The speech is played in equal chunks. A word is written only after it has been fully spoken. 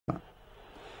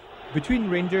Between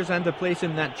Rangers and a place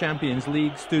in that Champions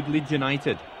League stood Leeds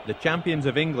United, the champions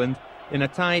of England, in a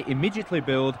tie immediately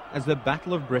billed as the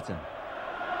Battle of Britain.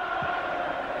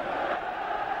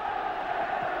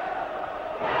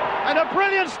 And a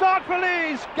brilliant start for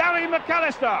Leeds, Gary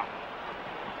McCoist,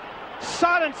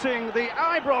 silencing the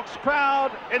Ibrox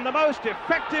crowd in the most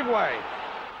effective way.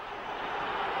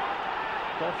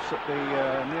 Offs at the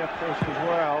near post as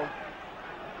well.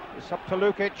 It's up to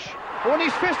Lukic. Oh, and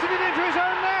he's fisted it into his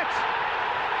own net.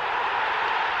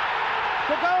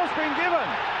 The goal's been given.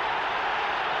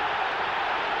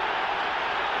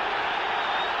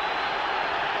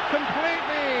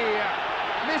 Completely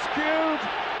miscued.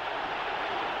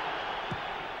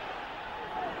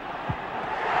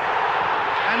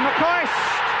 And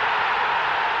McCoist.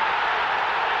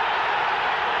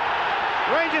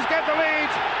 Rangers get the lead.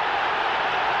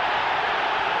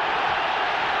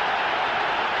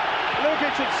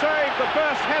 Lukic had saved the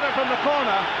first header from the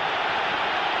corner,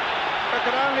 but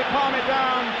could only palm it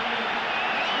down.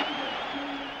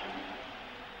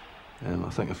 I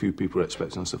think a few people are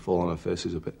expecting us to fall on our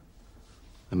faces a bit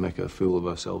and make a fool of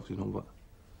ourselves, you know, but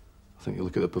I think you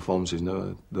look at the performances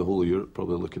now, the whole of Europe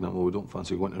probably looking at, well, we don't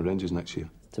fancy going to Rangers next year.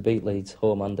 To beat Leeds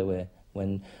home and away,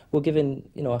 when we're giving,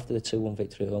 you know, after the 2-1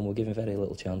 victory at home, we're giving very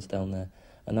little chance down there,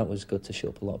 and that was good to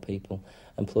shut up a lot of people,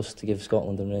 and plus to give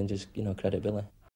Scotland and Rangers, you know, credibility.